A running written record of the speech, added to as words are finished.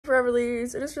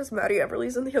Everly's. It is just Maddie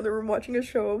Everly's in the other room watching a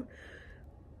show.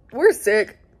 We're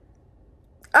sick.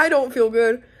 I don't feel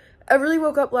good. Everly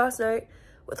woke up last night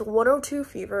with 102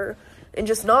 fever and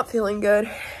just not feeling good.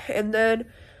 And then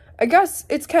I guess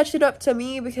it's catching up to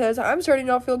me because I'm starting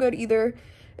to not feel good either.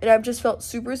 And I've just felt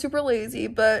super, super lazy.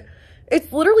 But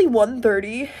it's literally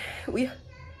 1:30.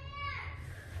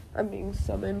 I'm being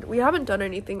summoned. We haven't done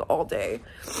anything all day.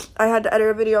 I had to edit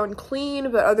a video and clean,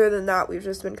 but other than that, we've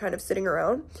just been kind of sitting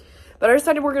around. But I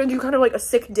decided we're going to do kind of like a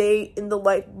sick day in the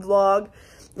life vlog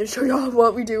and show y'all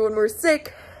what we do when we're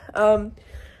sick. Hi,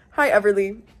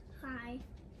 Everly. Hi.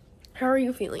 How are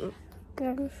you feeling?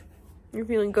 Good. You're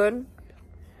feeling good?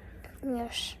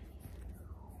 Yes.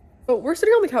 Oh, we're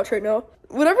sitting on the couch right now.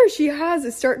 Whatever she has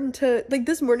is starting to, like,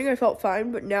 this morning I felt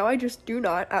fine, but now I just do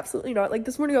not, absolutely not. Like,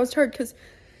 this morning I was tired because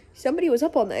somebody was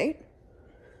up all night.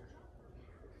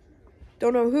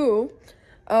 Don't know who.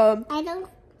 I don't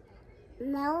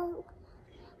know.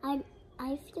 I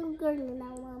feel good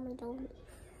now, Mom. I don't.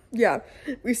 Yeah,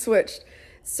 we switched.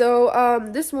 So,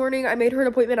 this morning I made her an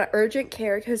appointment at urgent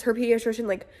care because her pediatrician,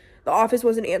 like, the office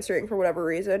wasn't answering for whatever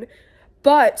reason.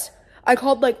 But I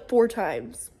called, like, 4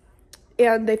 times.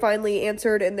 And they finally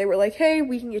answered and they were like, hey,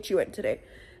 we can get you in today.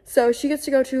 So she gets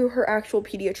to go to her actual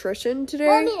pediatrician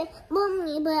today.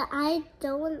 Mommy, but I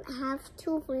don't have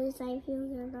to because I feel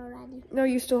good already. No,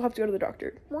 you still have to go to the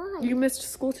doctor. Why? You missed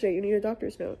school today. You need a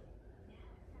doctor's note.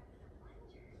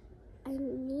 I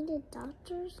need a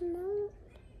doctor's note?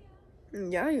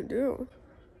 Yeah, you do.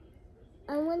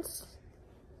 I want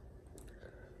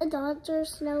a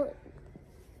doctor's note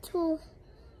to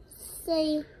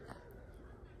say,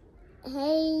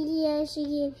 hey, yes,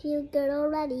 you feel good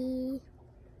already.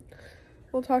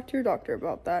 We'll talk to your doctor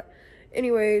about that.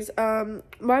 Anyways,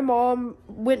 my mom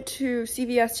went to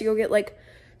CVS to go get, like,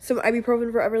 some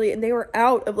ibuprofen for Everly, and they were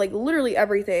out of, like, literally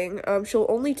everything. She'll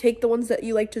only take the ones that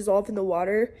you, like, dissolve in the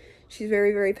water. She's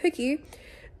very, very picky.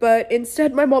 But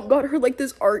instead, my mom got her, like,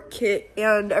 this art kit,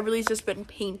 and Everly's just been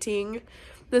painting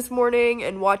this morning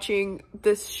and watching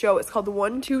this show. It's called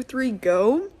 1, 2, 3,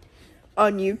 Go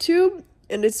on YouTube,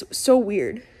 and it's so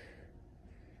weird.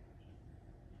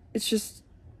 It's just...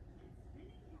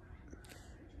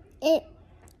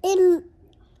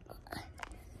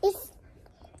 It's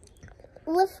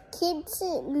with kids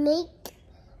that make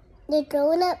the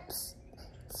grown-ups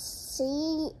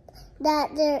see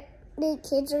that the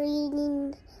kids are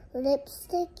eating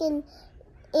lipstick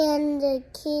and the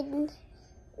kid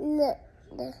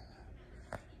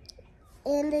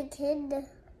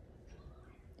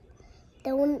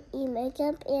don't eat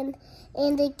makeup and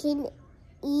the kid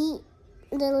eat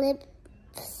the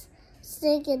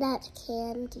lipstick and that's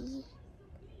candy.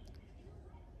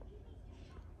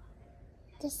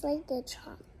 Just like the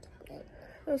chocolate.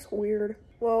 That's weird.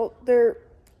 Well,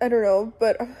 I don't know,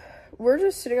 but we're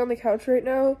just sitting on the couch right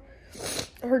now.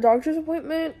 Her doctor's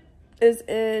appointment is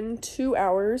in 2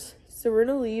 hours, so we're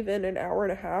gonna leave in an hour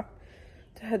and a half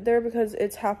to head there because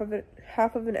it's half of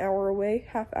an hour away.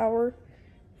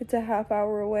 It's a half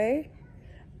hour away.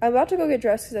 I'm about to go get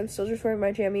dressed because I'm still just wearing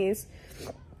my jammies.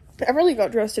 Everly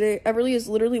got dressed today. Everly is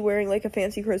literally wearing like a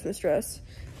fancy Christmas dress.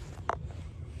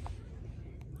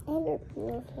 I look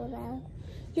beautiful now.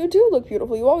 You do look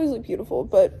beautiful. You always look beautiful,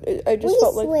 but I just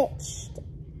felt like... We switched.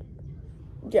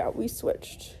 Yeah, we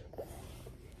switched.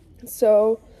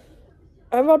 So,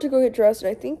 I'm about to go get dressed,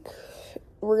 and I think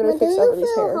we're going to fix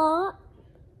Everly's hair. Hot?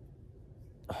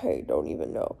 I don't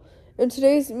even know. And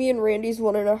today's me and Randy's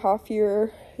 1.5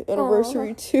 year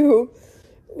anniversary, too.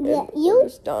 And yeah, we're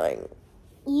just dying.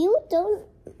 You're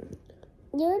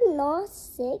not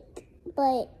sick,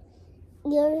 but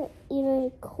you're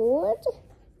cold.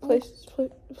 Play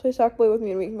Sackboy with me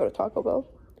and we can go to Taco Bell.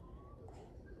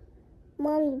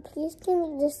 Mommy, please give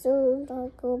me this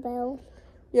Taco Bell.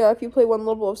 Yeah, if you play one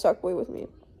level of Sackboy with me.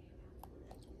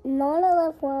 Not a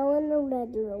level, I want a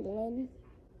regular one.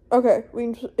 Okay,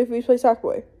 if we play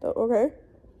Sackboy, okay?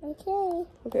 Okay.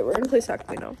 Okay, we're gonna play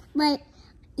Sackboy now. But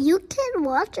you can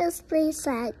watch us play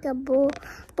Sackboy,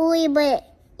 but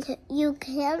you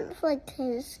can't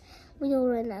because we'll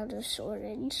run out of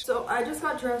storage. So I just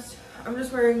got dressed. I'm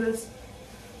just wearing this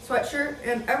sweatshirt,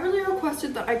 and Everly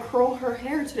requested that I curl her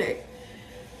hair today.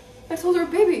 I told her,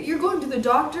 baby, you're going to the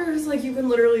doctor's. Like, you can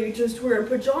literally just wear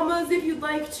pajamas if you'd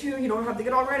like to. You don't have to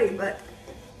get all ready, but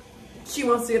she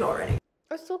wants to get all ready.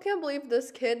 I still can't believe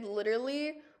this kid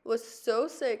literally was so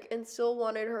sick and still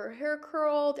wanted her hair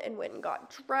curled and went and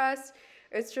got dressed.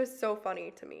 It's just so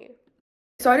funny to me.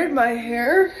 So I did my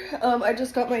hair. I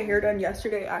just got my hair done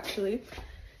yesterday, actually,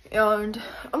 and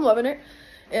I'm loving it.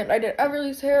 And I did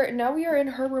Everly's hair, and now we are in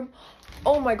her room.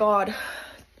 Oh my god.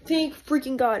 Thank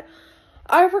freaking god.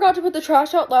 I forgot to put the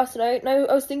trash out last night, and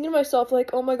I was thinking to myself,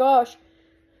 like, oh my gosh,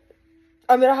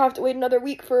 I'm gonna have to wait another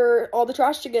week for all the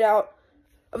trash to get out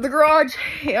of the garage,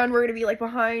 and we're gonna be, like,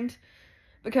 behind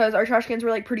because our trash cans were,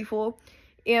 like, pretty full.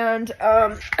 And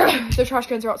the trash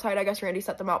cans are outside. I guess Randy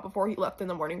set them out before he left in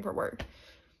the morning for work.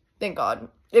 Thank God.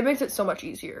 It makes it so much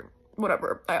easier.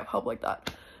 Whatever. I have help like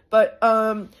that. But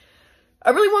I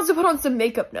really want to put on some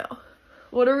makeup now.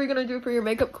 What are we gonna do for your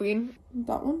makeup, queen?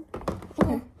 That one?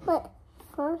 Okay. But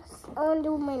first, I want to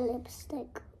do my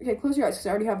lipstick. Okay, close your eyes because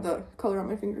I already have the color on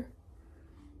my finger.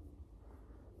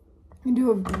 You can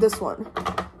do this one.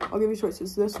 I'll give you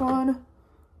choices. This one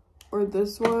or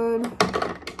this one.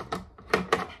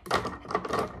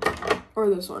 Or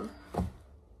this one.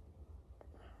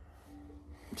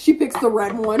 She picks the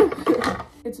red one.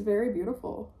 It's very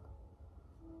beautiful.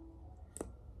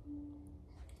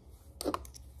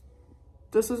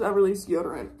 This is Everly's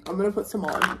deodorant. I'm gonna put some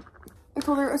on. I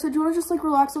told her, I said, do you wanna just like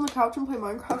relax on the couch and play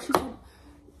Minecraft? She said,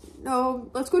 no,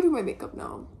 let's go do my makeup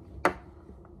now.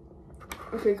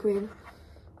 Okay, queen.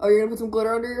 Oh, you're gonna put some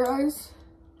glitter under your eyes?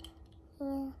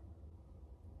 Yeah.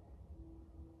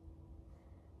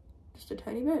 Just a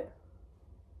tiny bit.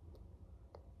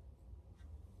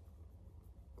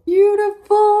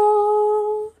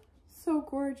 Beautiful. So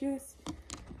gorgeous.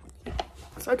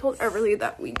 So I told Everly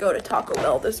that we go to Taco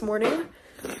Bell this morning.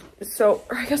 So,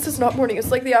 I guess it's not morning,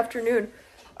 it's like the afternoon.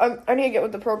 I need to get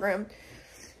with the program.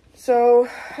 So,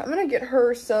 I'm gonna get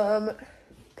her some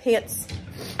pants.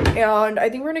 And I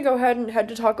think we're gonna go ahead and head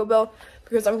to Taco Bell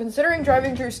because I'm considering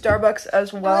driving through Starbucks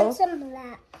as well. I want some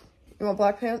black. You want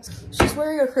black pants? She's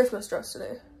wearing a Christmas dress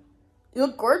today. You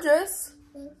look gorgeous.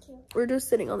 Thank you. We're just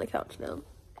sitting on the couch now.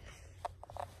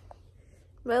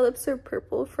 My lips are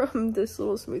purple from this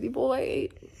little smoothie bowl I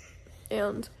ate.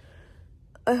 And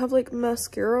I have like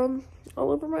mascara all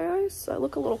over my eyes, so I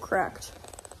look a little cracked.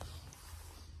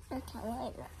 Okay,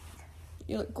 like that.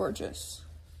 You look gorgeous.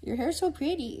 Your hair's so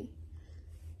pretty.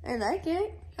 I like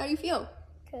it. How do you feel?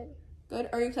 Good. Good?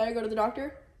 Are you excited to go to the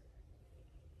doctor?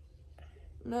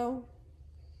 No?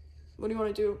 What do you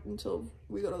want to do until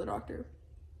we go to the doctor?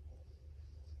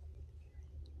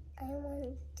 I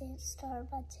want to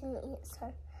Starbucks and eat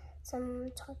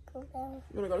some Taco Bell.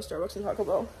 You want to go to Starbucks and Taco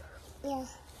Bell? Yeah.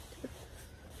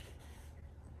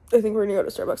 I think we're going to go to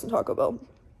Starbucks and Taco Bell.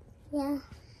 Yeah.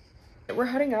 We're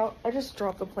heading out. I just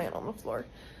dropped the plant on the floor.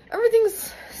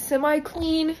 Everything's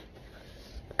semi-clean.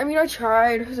 I mean, I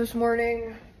tried this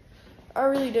morning. I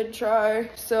really did try,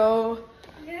 so...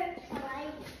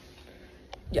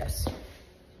 Yes.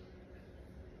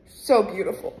 So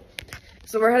beautiful.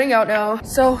 So we're heading out now.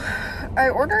 So I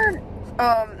ordered,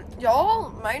 y'all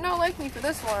might not like me for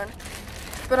this one,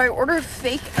 but I ordered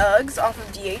fake Uggs off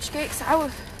of DHgate. So I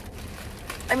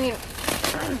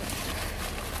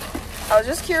was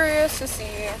just curious to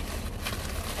see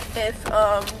if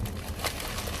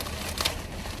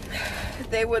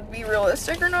they would be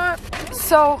realistic or not.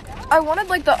 So I wanted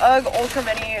like the Ugg Ultra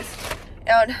Minis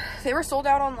and they were sold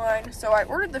out online. So I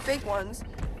ordered the fake ones.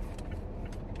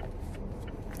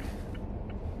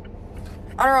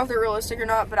 I don't know if they're realistic or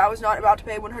not, but I was not about to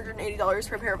pay $180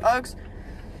 for a pair of Uggs.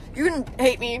 You can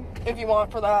hate me if you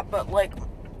want for that, but like,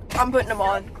 I'm putting them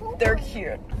on. They're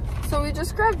cute. So we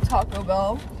just grabbed Taco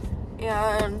Bell,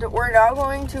 and we're now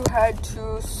going to head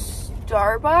to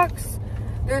Starbucks.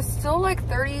 There's still like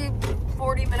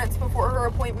 30-40 minutes before her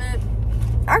appointment.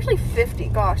 Actually 50,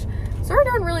 gosh. So we're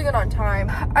doing really good on time.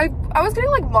 I was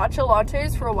getting like matcha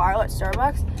lattes for a while at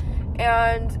Starbucks,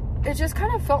 and it just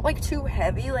kind of felt like too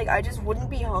heavy. Like I just wouldn't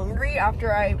be hungry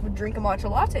after I would drink a matcha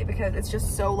latte because it's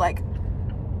just so like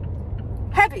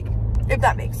heavy, if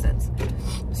that makes sense.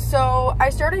 So I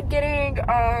started getting,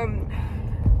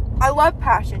 I love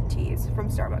passion teas from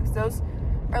Starbucks. Those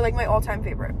are like my all-time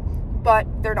favorite, but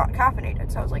they're not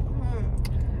caffeinated. So I was like,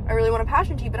 I really want a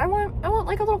passion tea, but I want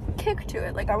like a little kick to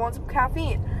it. Like I want some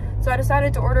caffeine. So I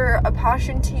decided to order a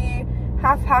passion tea,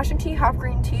 half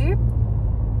green tea.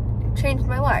 Changed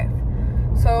my life.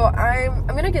 So I'm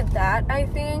gonna get that, I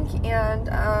think, and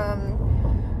I'm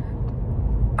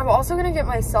also gonna get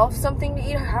myself something to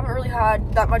eat. I haven't really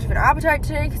had that much of an appetite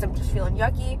today because I'm just feeling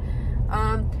yucky.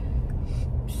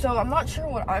 So I'm not sure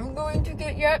what I'm going to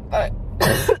get yet, but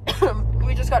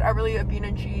we just got Everly a bean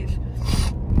and cheese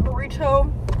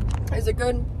burrito. Is it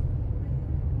good?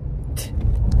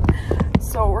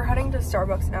 So we're heading to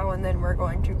Starbucks now, and then we're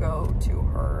going to go to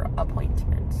her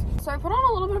appointment. So I put on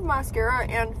a little bit of mascara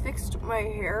and fixed my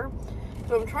hair.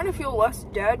 So I'm trying to feel less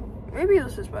dead. Maybe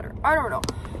this is better. I don't know.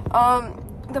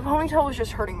 The ponytail was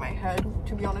just hurting my head.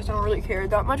 To be honest, I don't really care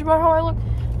that much about how I look,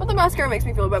 but the mascara makes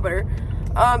me feel a bit better.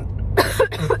 I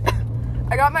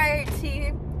got my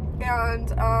tea, and and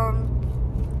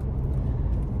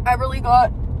Everly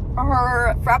got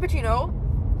her Frappuccino,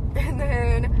 and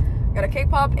then got a cake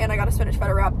pop, and I got a spinach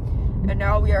feta wrap, and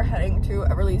now we are heading to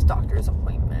Everly's doctor's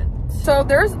appointment. So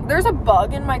there's a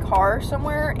bug in my car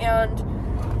somewhere, and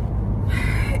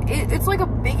it's like a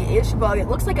big-ish bug. It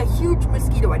looks like a huge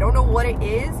mosquito. I don't know what it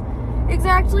is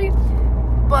exactly,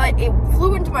 but it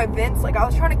flew into my vents. Like, I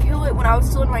was trying to kill it when I was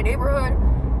still in my neighborhood,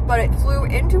 but it flew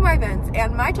into my vents.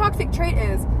 And my toxic trait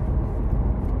is,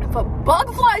 if a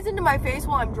bug flies into my face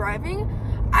while I'm driving,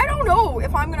 I don't know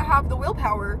if I'm gonna have the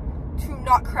willpower to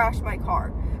not crash my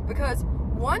car. Because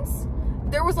once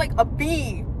there was like a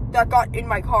bee that got in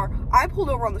my car, I pulled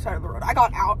over on the side of the road. I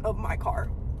got out of my car.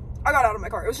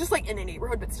 It was just like in a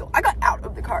neighborhood, but still, I got out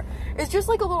of the car. It's just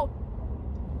like a little,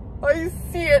 I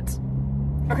see it.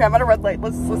 Okay, I'm at a red light.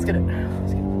 Let's get it.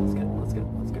 Let's get it.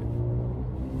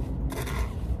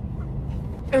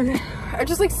 Okay. I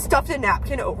just like stuffed a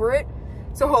napkin over it,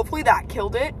 so hopefully that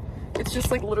killed it. It's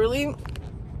just like literally.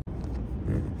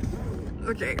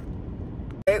 Okay.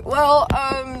 Well,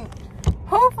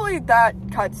 hopefully that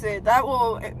cuts it. That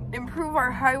will improve our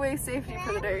highway safety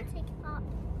for the day.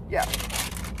 Yeah.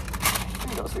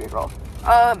 Go, sweet girl.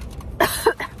 My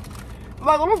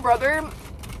little brother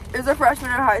is a freshman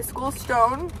in high school,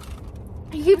 Stone.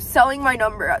 He keeps selling my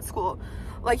number at school.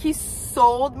 Like, he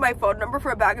sold my phone number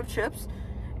for a bag of chips,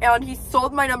 and he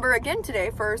sold my number again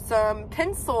today for some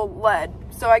pencil lead.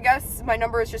 So I guess my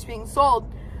number is just being sold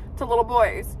to little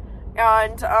boys.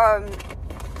 And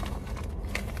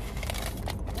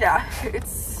yeah,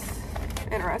 it's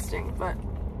interesting, but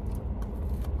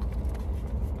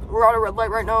we're on a red light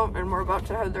right now, and we're about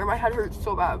to head there. My head hurts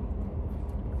so bad.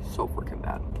 So freaking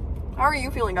bad. How are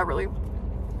you feeling, Everly?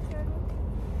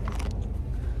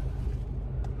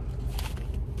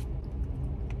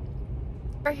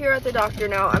 We're here at the doctor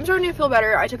now. I'm starting to feel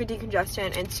better. I took a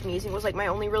decongestant, and sneezing was like my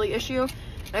only really issue.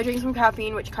 I drank some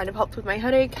caffeine, which kind of helped with my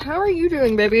headache. How are you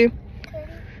doing, baby?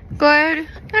 Good.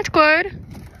 That's good.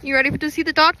 You ready to see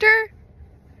the doctor?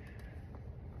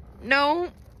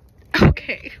 No?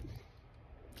 Okay.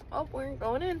 Oh, we're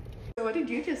going in. So what did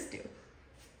you just do?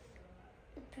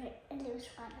 Put a new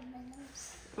spot on my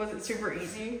nose. Was it super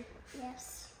easy?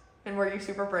 Yes. And were you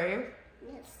super brave?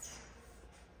 Yes.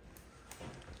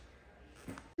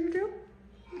 You do?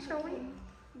 Shall we?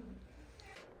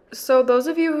 So those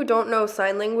of you who don't know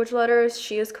sign language letters,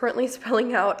 she is currently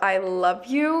spelling out I love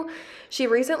you. She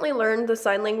recently learned the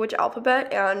sign language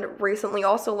alphabet and recently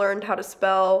also learned how to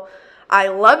spell I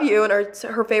love you, and it's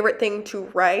her favorite thing to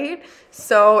write.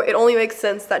 So it only makes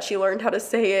sense that she learned how to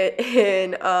say it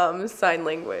in sign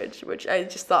language, which I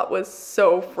just thought was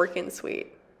so freaking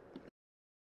sweet.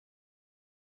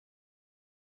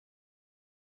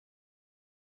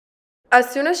 As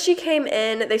soon as she came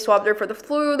in, they swabbed her for the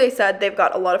flu. They said they've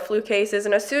got a lot of flu cases,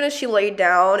 and as soon as she laid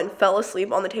down and fell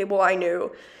asleep on the table, I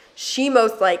knew she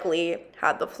most likely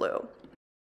had the flu.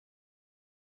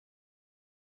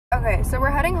 Okay, so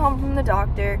we're heading home from the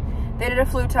doctor. They did a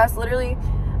flu test. Literally,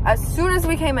 as soon as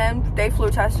we came in, they flu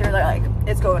tested her. They're like,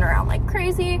 it's going around like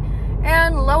crazy.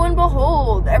 And lo and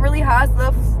behold, Everly has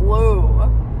the flu.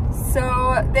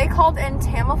 So they called in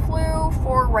Tamiflu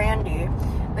for Randy,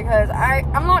 because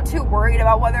I'm not too worried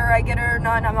about whether I get it or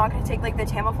not. I'm not going to take like the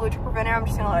Tamiflu to prevent it. I'm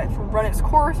just going to let it run its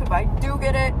course if I do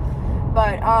get it.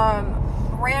 But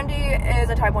Randy is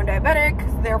a type 1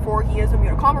 diabetic, therefore he is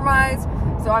immunocompromised.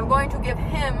 So I'm going to give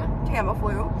him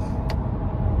Tamiflu.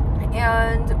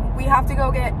 And we have to go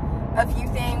get a few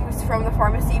things from the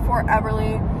pharmacy for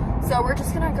Everly. So we're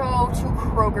just going to go to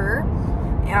Kroger.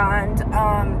 And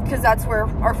because that's where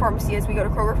our pharmacy is. We go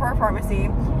to Kroger for our pharmacy.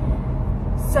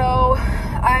 So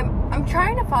I'm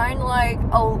trying to find like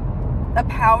a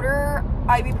powder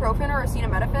ibuprofen or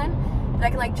acetaminophen that I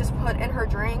can like just put in her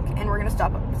drink, and we're gonna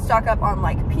stock up on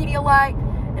like Pedialyte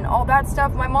and all that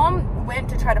stuff. My mom went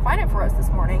to try to find it for us this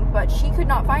morning, but she could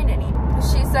not find any.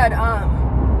 She said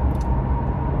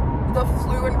the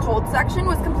flu and cold section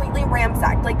was completely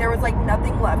ransacked, like there was like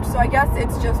nothing left. So I guess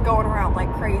it's just going around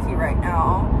like crazy right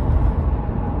now.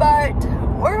 But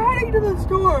we're heading to the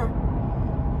store,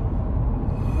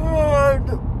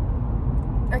 and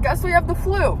I guess we have the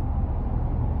flu.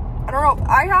 I don't know if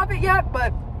I have it yet,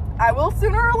 but I will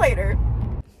sooner or later.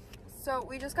 So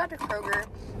we just got to Kroger,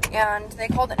 and they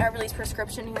called in Everly's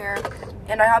prescription here,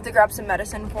 and I have to grab some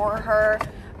medicine for her.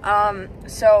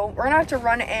 So we're gonna have to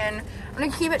run in. I'm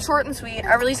gonna keep it short and sweet.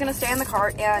 Everly's gonna stay in the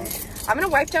cart, and I'm gonna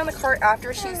wipe down the cart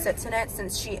after she sits in it,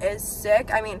 since she is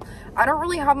sick. I mean, I don't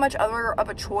really have much other of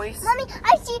a choice. Mommy,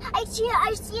 I see it.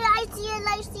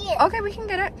 Okay, we can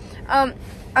get it. I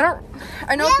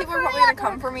know people are probably gonna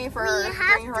come for me for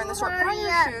bringing her in the store. Put on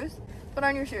your shoes. Put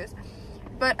on your shoes.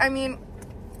 But I mean,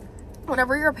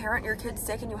 whenever you're a parent, your kid's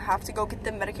sick and you have to go get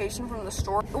the medication from the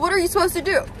store, what are you supposed to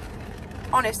do?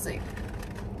 Honestly,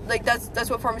 like that's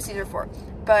what pharmacies are for.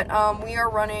 But we are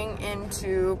running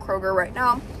into Kroger right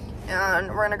now, and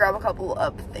we're gonna grab a couple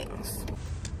of things.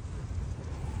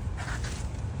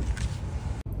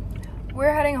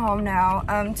 We're heading home now.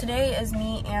 Today is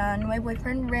me and my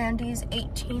boyfriend Randy's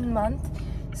 18th month.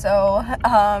 So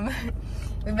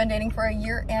we've been dating for 1.5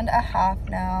 years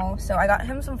now. So I got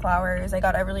him some flowers. I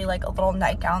got a really like a little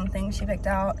nightgown thing she picked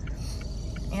out.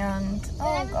 And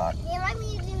oh god. I'm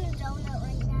using a donut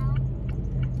right now.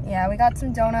 Yeah, we got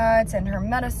some donuts and her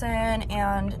medicine,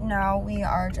 and now we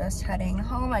are just heading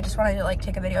home. I just wanted to like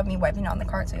take a video of me wiping down the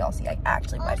cart so y'all see I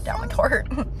actually wiped down the cart.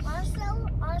 Also,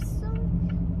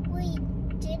 we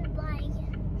did buy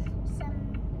some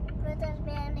Princess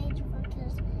Band-Aids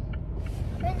because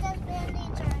Princess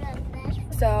Band-Aids are the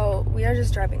best. So we are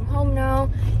just driving home now,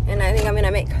 and I think I'm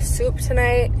gonna make soup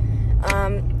tonight.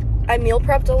 I meal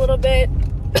prepped a little bit,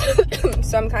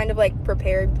 so I'm kind of like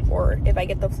prepared for if I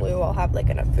get the flu, I'll have like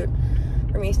enough food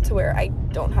for me to where I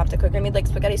don't have to cook. I made like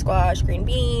spaghetti squash, green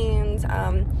beans.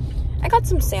 I got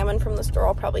some salmon from the store.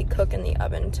 I'll probably cook in the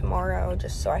oven tomorrow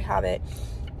just so I have it.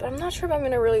 But I'm not sure if I'm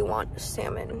gonna really want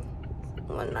salmon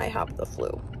when I have the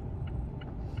flu.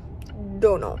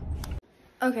 Don't know.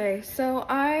 Okay, so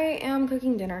I am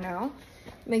cooking dinner now.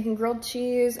 Making grilled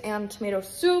cheese and tomato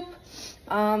soup.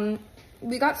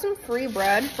 We got some free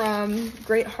bread from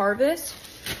Great Harvest,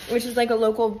 which is like a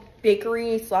local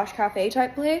bakery / cafe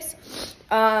type place.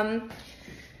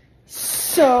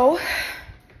 So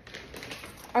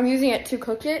I'm using it to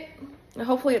cook it.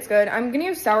 Hopefully it's good. I'm gonna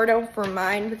use sourdough for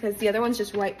mine because the other one's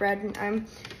just white bread, and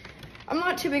I'm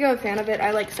not too big of a fan of it.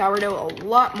 I like sourdough a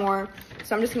lot more.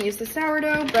 So I'm just gonna use the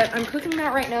sourdough, but I'm cooking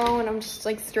that right now, and I'm just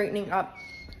like straightening up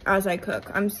as I cook.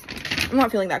 I'm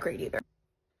not feeling that great either.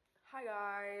 Hi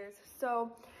guys,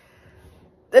 so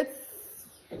it's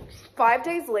 5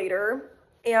 days later,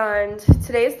 and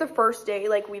today is the first day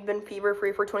like we've been fever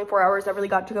free for 24 hours. I really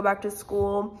got to go back to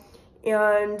school,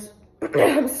 and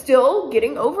I'm still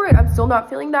getting over it. I'm still not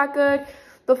feeling that good.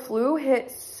 The flu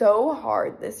hit so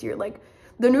hard this year. Like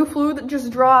the new flu that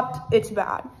just dropped, it's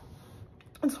bad.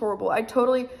 It's horrible. I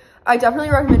definitely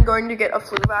recommend going to get a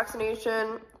flu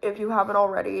vaccination if you haven't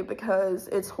already, because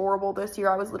it's horrible this year.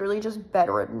 I was literally just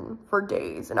bedridden for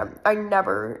days, and I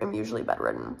never am usually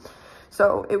bedridden.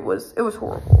 So it was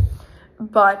horrible.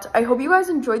 But I hope you guys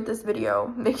enjoyed this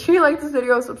video. Make sure you like this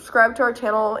video, subscribe to our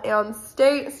channel, and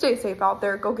stay safe out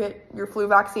there. Go get your flu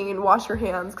vaccine, wash your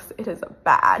hands, because it is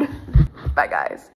bad. Bye guys.